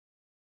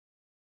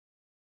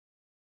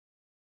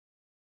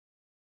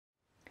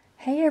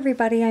Hey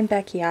everybody, I'm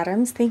Becky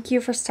Adams. Thank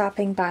you for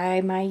stopping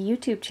by my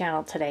YouTube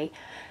channel today.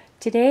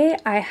 Today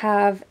I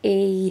have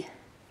a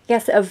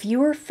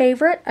viewer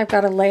favorite. I've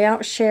got a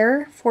layout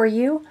share for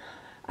you.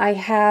 I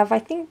have, I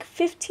think,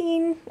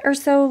 15 or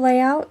so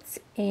layouts,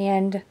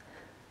 and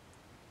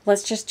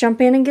let's just jump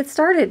in and get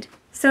started.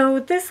 So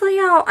this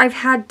layout I've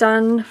had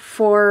done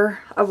for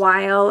a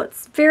while.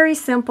 It's very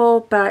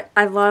simple, but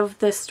I love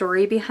the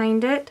story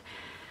behind it.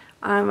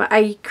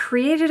 I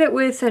created it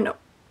with an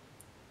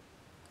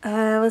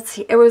let's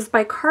see, it was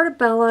by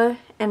Cartabella,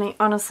 and I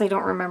honestly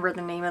don't remember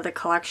the name of the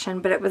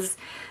collection, but it was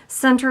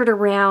centered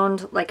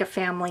around like a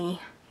family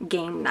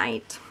game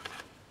night.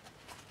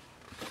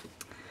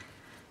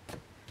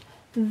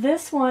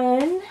 This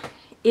one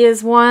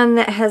is one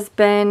that has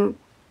been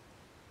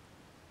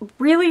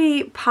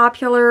really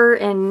popular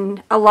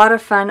and a lot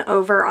of fun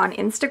over on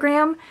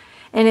Instagram,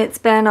 and it's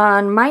been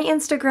on my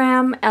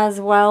Instagram as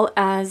well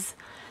as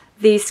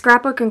the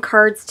Scrapbook and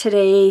Cards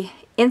Today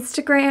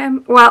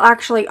Instagram, well,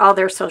 actually all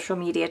their social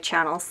media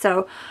channels.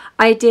 So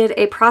I did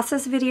a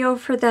process video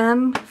for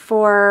them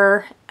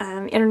for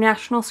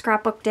International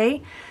Scrapbook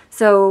Day.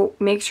 So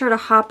make sure to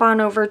hop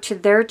on over to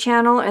their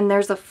channel, and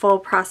there's a full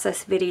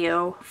process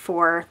video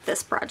for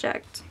this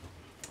project.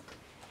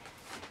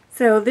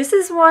 So this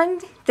is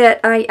one that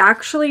I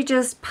actually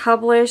just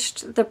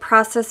published the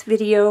process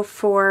video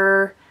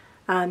for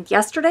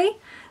yesterday.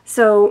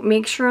 So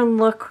make sure and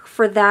look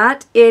for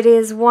that. It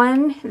is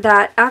one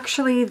that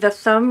actually the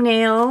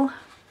thumbnail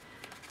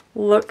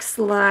looks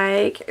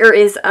like, or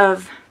is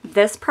of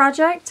this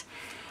project.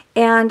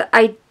 And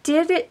I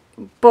did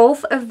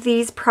both of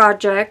these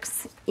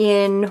projects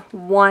in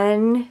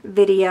one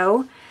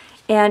video.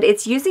 And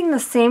it's using the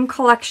same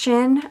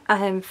collection,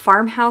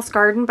 Farmhouse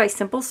Garden by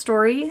Simple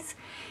Stories.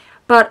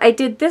 But I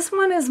did this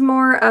one as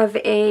more of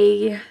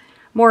a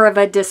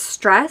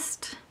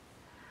distressed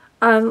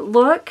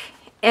look.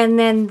 And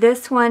then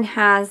this one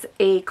has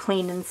a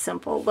clean and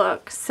simple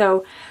look.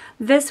 So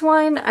this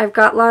one, I've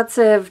got lots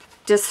of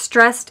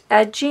distressed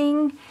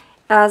edging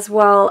as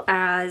well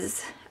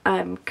as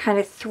kind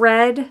of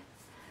thread,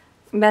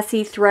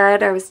 messy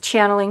thread. I was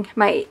channeling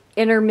my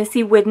inner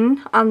Missy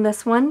Whidden on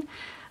this one.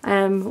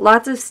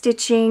 Lots of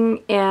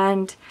stitching,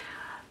 and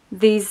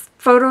these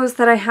photos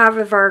that I have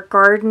of our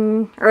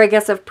garden, or I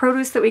guess of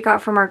produce that we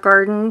got from our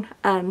garden,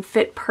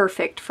 fit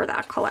perfect for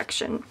that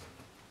collection.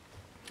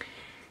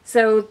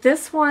 So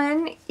this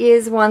one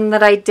is one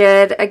that I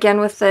did,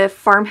 again, with the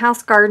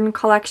Farmhouse Garden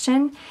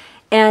collection,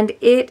 and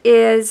it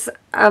is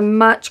a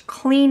much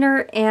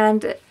cleaner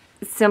and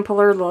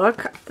simpler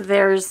look.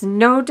 There's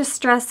no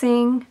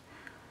distressing,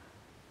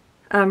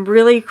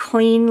 really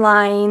clean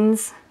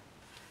lines.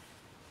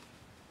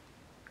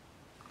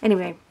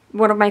 Anyway,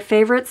 one of my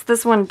favorites.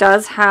 This one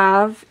does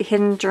have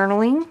hidden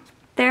journaling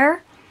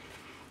there.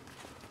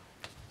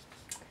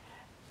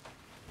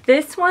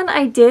 This one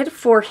I did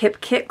for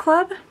Hip Kit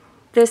Club.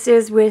 This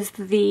is with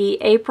the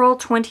April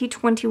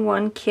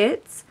 2021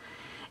 kits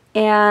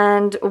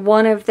and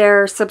one of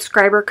their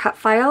subscriber cut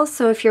files.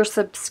 So if you're a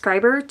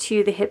subscriber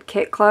to the Hip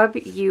Kit Club,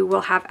 you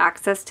will have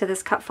access to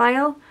this cut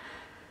file.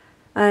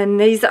 And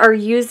these are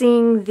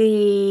using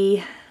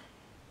the,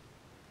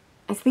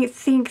 I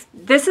think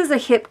this is a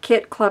Hip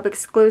Kit Club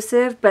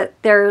exclusive, but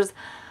there's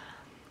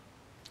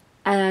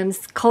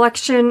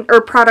collection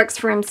or products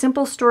from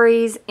Simple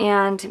Stories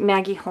and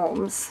Maggie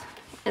Holmes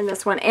in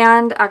this one,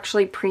 and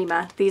actually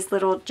Prima. These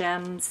little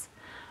gems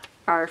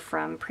are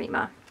from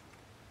Prima.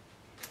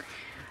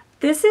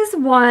 This is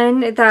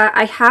one that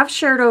I have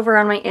shared over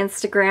on my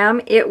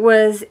Instagram. It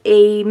was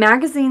a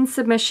magazine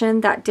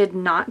submission that did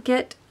not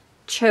get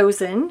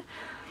chosen,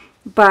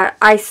 but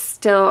I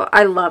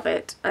love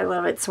it. I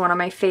love it. It's one of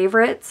my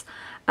favorites.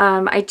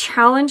 I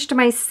challenged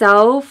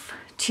myself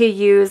to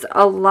use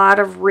a lot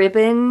of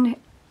ribbon,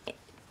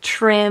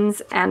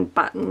 trims, and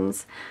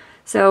buttons.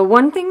 So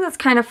one thing that's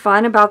kind of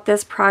fun about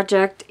this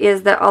project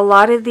is that a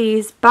lot of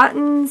these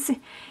buttons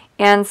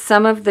and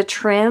some of the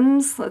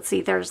trims, let's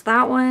see, there's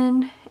that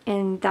one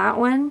and that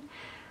one,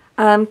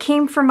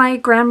 came from my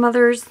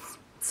grandmother's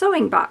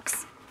sewing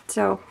box.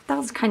 So that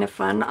was kind of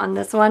fun on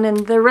this one.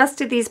 And the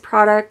rest of these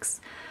products,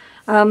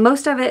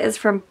 most of it is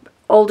from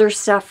older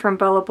stuff from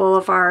Bella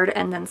Boulevard,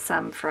 and then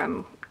some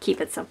from Keep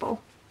It Simple.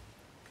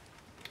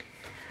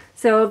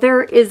 So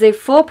there is a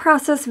full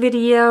process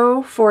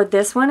video for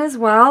this one as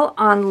well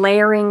on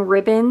layering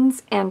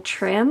ribbons and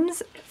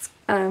trims. It's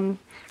kind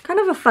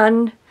of a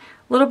fun,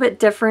 little bit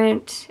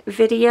different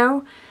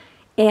video.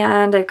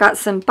 And I've got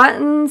some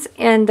buttons,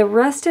 and the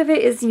rest of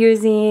it is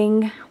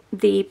using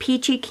the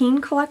Peachy Keen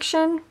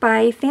collection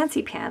by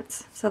Fancy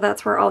Pants. So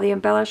that's where all the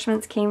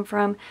embellishments came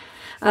from.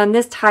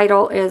 This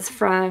title is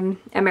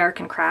from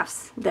American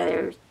Crafts,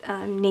 their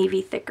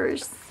navy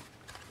thickers.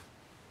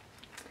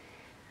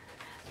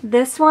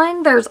 This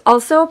one, there's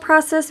also a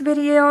process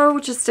video,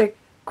 just a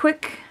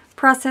quick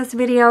process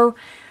video.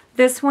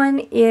 This one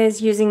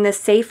is using the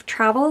Safe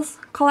Travels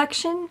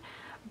collection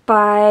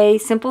by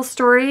Simple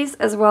Stories,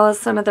 as well as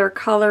some of their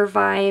Color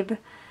Vibe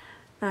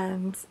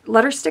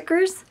letter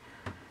stickers.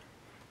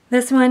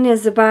 This one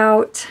is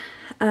about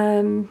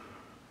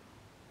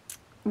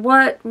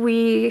what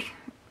we,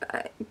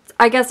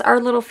 I guess our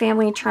little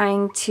family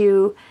trying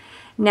to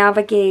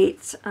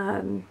navigate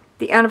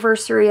the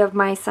anniversary of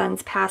my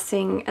son's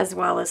passing as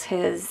well as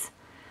his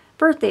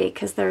birthday,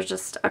 because they're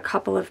just a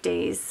couple of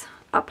days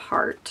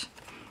apart.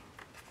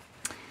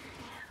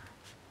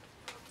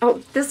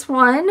 Oh, this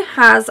one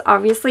has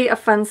obviously a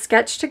fun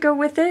sketch to go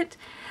with it.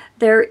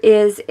 There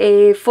is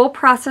a full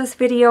process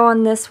video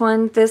on this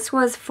one. This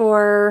was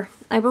for,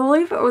 I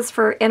believe it was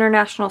for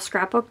International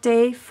Scrapbook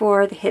Day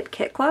for the Hip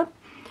Kit Club.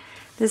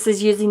 This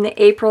is using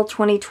the April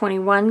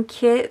 2021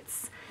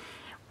 kits.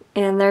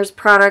 And there's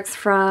products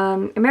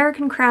from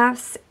American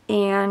Crafts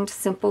and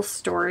Simple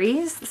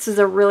Stories. This is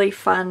a really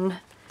fun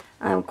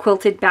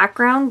quilted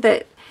background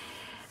that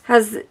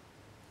has,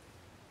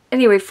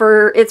 anyway,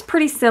 it's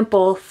pretty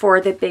simple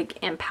for the big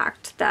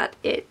impact that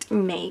it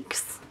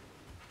makes.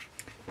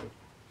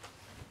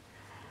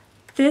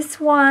 This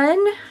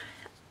one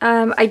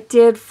I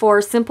did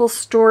for Simple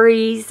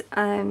Stories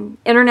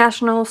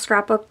International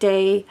Scrapbook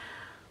Day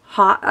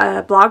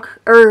blog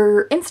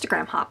or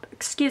Instagram hop,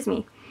 excuse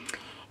me.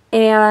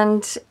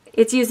 And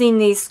it's using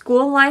the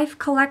School Life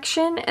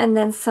collection and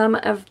then some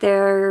of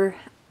their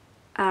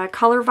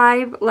Color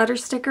Vibe letter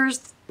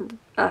stickers,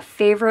 a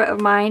favorite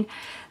of mine.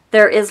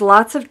 There is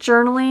lots of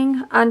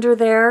journaling under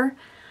there.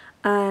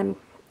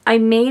 I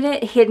made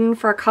it hidden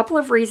for a couple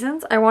of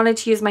reasons. I wanted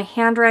to use my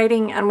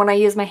handwriting, and when I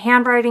use my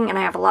handwriting and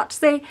I have a lot to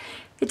say,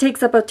 it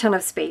takes up a ton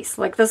of space.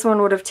 Like this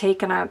one would have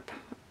taken up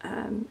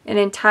an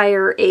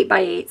entire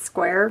 8x8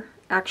 square,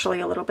 actually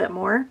a little bit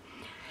more.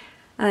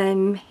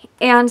 And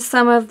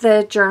some of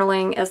the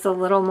journaling is a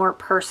little more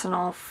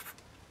personal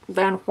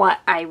than what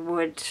I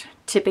would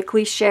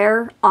typically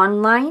share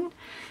online.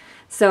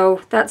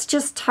 So that's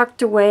just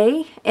tucked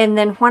away. And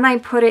then when I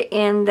put it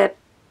in the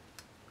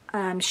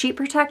sheet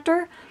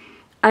protector,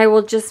 I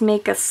will just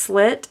make a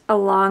slit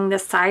along the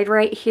side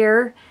right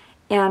here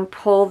and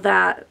pull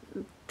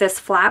this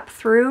flap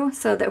through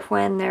so that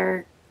when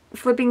they're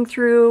flipping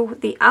through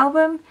the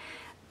album,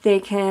 they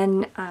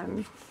can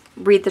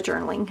read the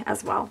journaling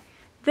as well.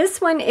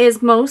 This one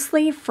is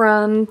mostly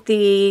from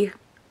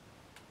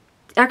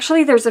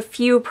actually there's a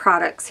few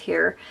products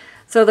here.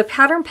 So the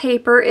pattern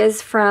paper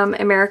is from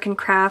American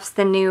Crafts,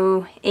 the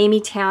new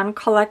Amy Tan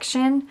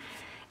collection.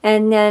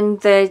 And then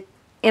the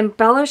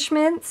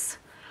embellishments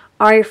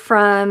are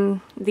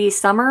from the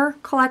summer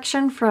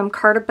collection from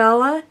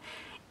Cartabella.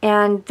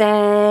 And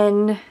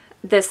then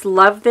this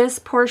Love This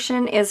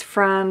portion is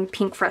from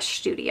Pink Fresh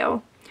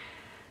Studio.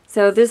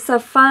 So this is a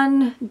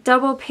fun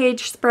double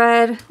page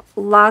spread,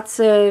 lots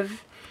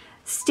of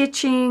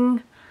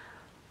stitching,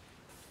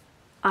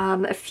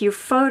 a few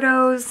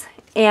photos.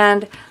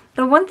 And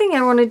the one thing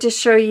I wanted to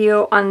show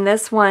you on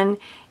this one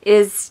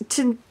is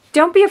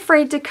don't be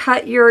afraid to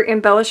cut your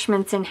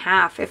embellishments in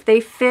half. If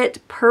they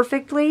fit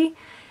perfectly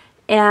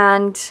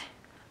and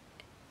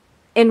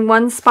in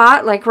one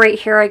spot, like right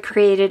here, I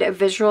created a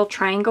visual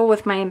triangle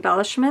with my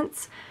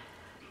embellishments.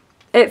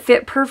 It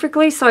fit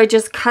perfectly, so I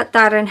just cut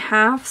that in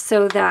half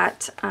so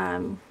that,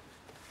 and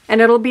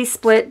it'll be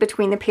split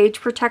between the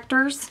page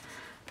protectors,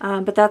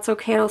 but that's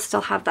okay. It'll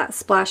still have that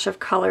splash of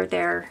color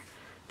there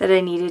that I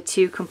needed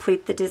to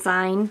complete the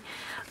design.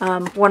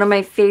 One of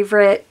my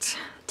favorite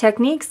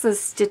techniques is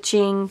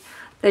stitching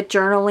the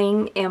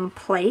journaling in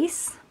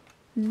place.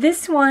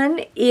 This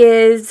one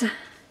is,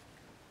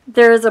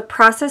 there's a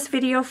process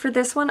video for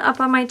this one up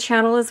on my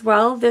channel as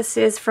well. This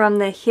is from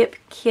the Hip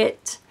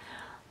Kit,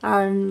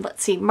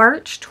 let's see,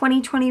 March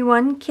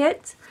 2021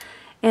 kit.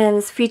 And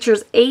this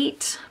features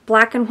 8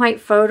 black and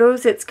white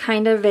photos. It's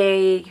kind of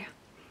a,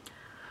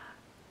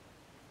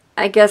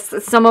 I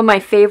guess, some of my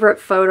favorite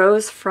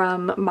photos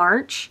from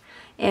March.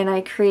 And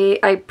I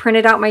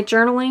printed out my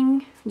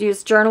journaling,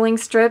 used journaling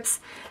strips,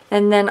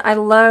 and then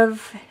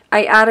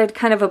I added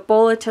kind of a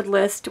bulleted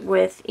list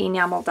with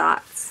enamel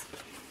dots.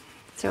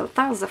 So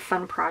that was a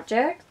fun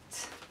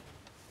project.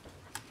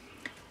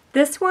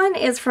 This one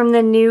is from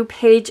the new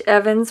Paige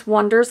Evans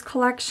Wonders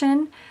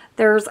collection.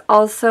 There's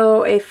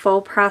also a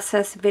full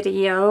process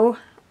video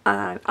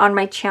on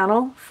my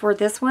channel for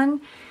this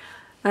one.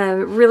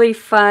 Really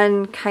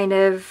fun kind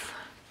of,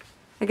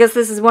 I guess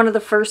this is one of the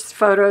first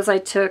photos I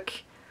took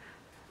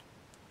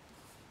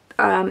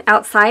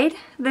outside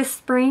this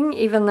spring,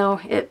 even though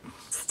it's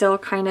still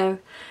kind of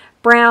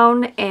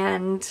brown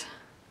and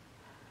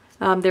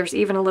there's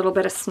even a little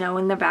bit of snow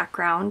in the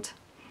background.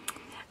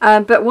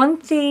 But one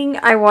thing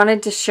I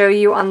wanted to show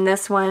you on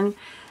this one,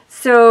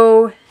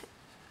 so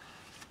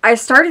I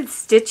started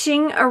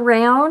stitching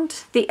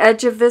around the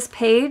edge of this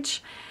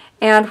page,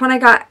 and when I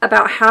got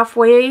about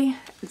halfway,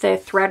 the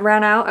thread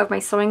ran out of my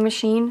sewing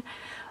machine.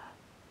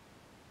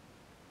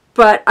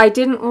 But I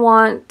didn't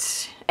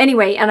want,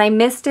 anyway, and I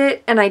missed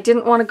it, and I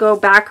didn't want to go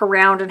back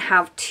around and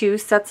have 2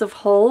 sets of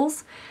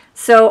holes.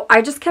 So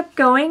I just kept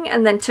going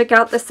and then took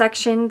out the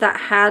section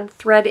that had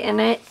thread in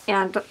it,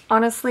 and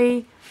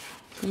honestly,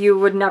 you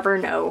would never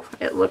know.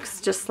 It looks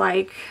just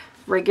like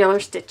regular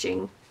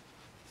stitching.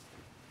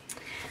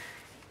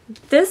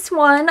 This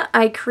one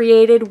I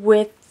created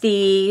with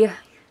the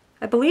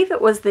I believe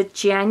it was the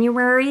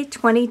January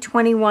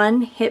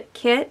 2021 hip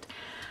kit.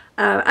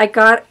 I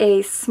got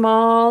a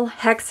small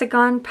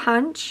hexagon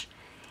punch,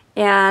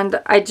 and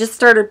I just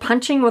started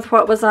punching with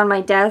what was on my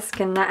desk,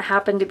 and that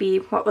happened to be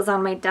what was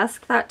on my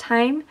desk that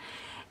time,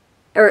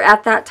 or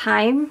at that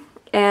time.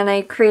 And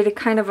I created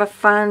kind of a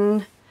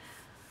fun,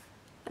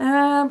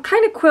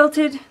 kind of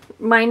quilted,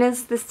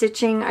 minus the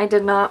stitching. I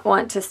did not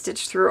want to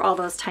stitch through all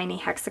those tiny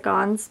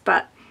hexagons,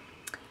 but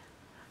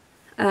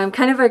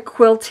kind of a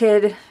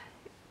quilted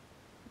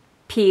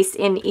piece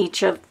in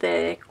each of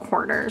the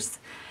corners.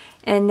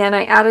 And then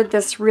I added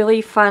this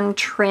really fun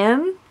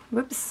trim,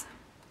 whoops,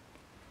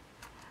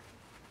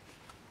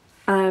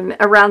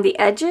 around the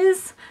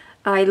edges.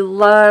 I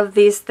love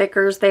these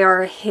stickers. They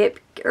are hip,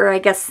 or I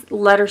guess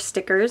letter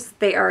stickers.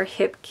 They are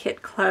Hip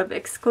Kit Club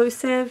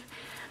exclusive.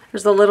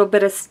 There's a little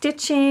bit of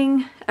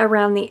stitching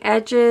around the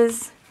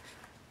edges.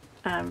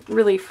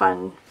 Really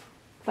fun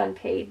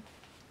page,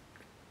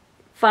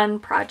 fun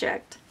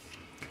project.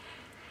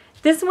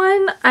 This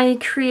one I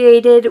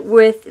created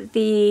with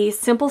the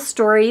Simple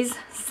Stories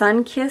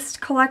Sun-Kissed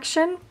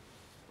collection.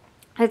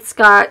 It's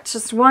got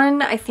just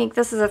one, I think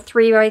this is a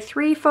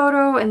 3x3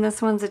 photo, and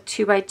this one's a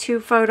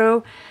 2x2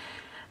 photo.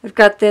 I've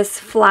got this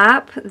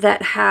flap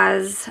that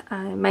has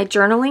my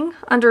journaling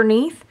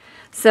underneath.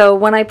 So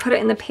when I put it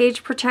in the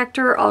page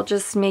protector, I'll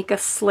just make a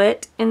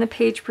slit in the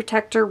page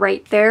protector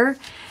right there.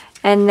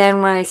 And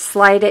then when I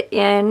slide it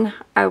in,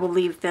 I will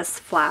leave this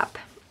flap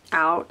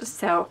out.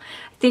 So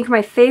I think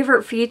my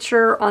favorite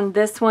feature on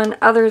this one,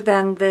 other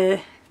than the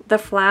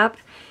flap,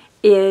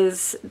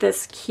 is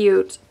this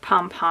cute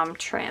pom-pom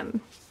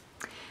trim.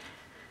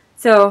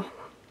 So,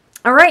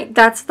 all right,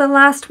 that's the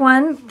last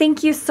one.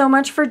 Thank you so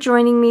much for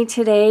joining me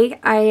today.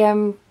 I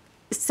am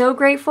so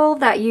grateful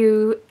that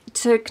you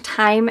took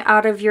time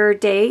out of your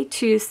day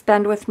to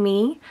spend with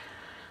me.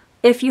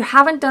 If you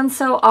haven't done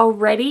so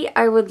already,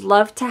 I would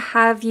love to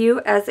have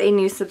you as a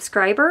new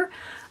subscriber.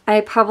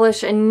 I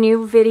publish a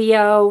new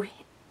video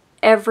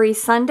every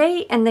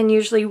Sunday, and then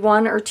usually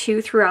 1 or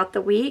 2 throughout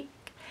the week.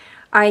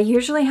 I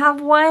usually have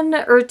 1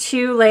 or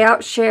 2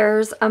 layout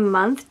shares a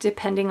month,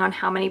 depending on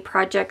how many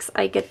projects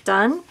I get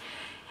done.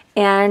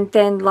 And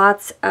then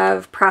lots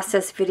of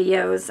process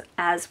videos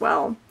as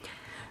well.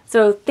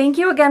 So thank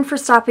you again for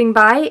stopping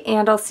by,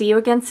 and I'll see you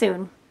again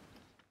soon.